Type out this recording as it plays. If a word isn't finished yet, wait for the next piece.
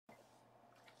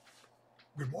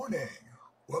Good morning.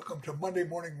 Welcome to Monday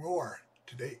Morning Roar.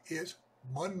 Today is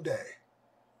Monday,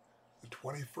 the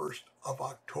 21st of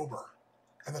October.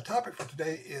 And the topic for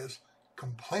today is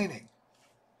complaining.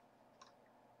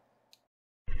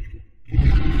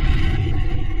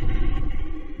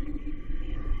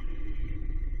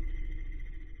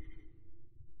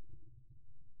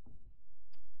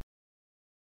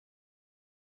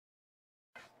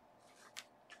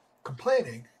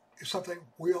 Complaining is something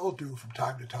we all do from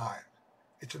time to time.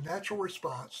 It's a natural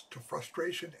response to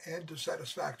frustration and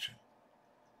dissatisfaction.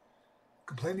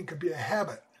 Complaining can be a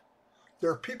habit. There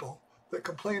are people that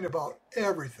complain about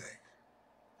everything.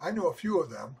 I know a few of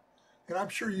them, and I'm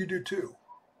sure you do too.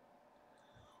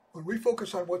 When we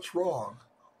focus on what's wrong,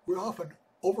 we often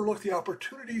overlook the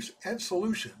opportunities and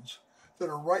solutions that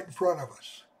are right in front of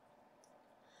us.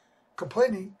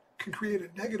 Complaining can create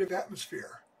a negative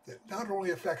atmosphere that not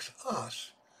only affects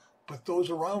us, but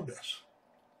those around us.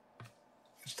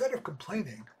 Instead of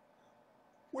complaining,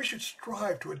 we should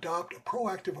strive to adopt a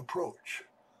proactive approach.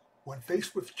 When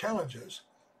faced with challenges,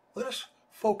 let us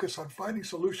focus on finding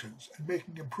solutions and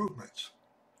making improvements.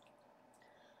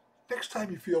 Next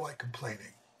time you feel like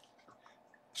complaining,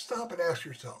 stop and ask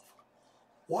yourself,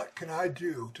 what can I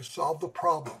do to solve the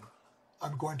problem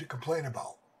I'm going to complain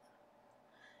about?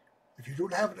 If you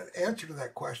don't have an answer to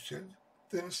that question,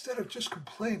 then instead of just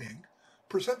complaining,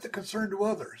 present the concern to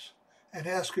others and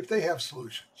ask if they have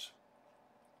solutions.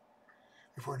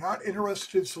 If we're not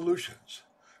interested in solutions,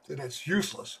 then it's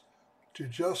useless to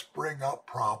just bring up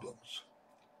problems.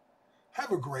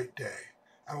 Have a great day,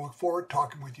 and I look forward to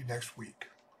talking with you next week.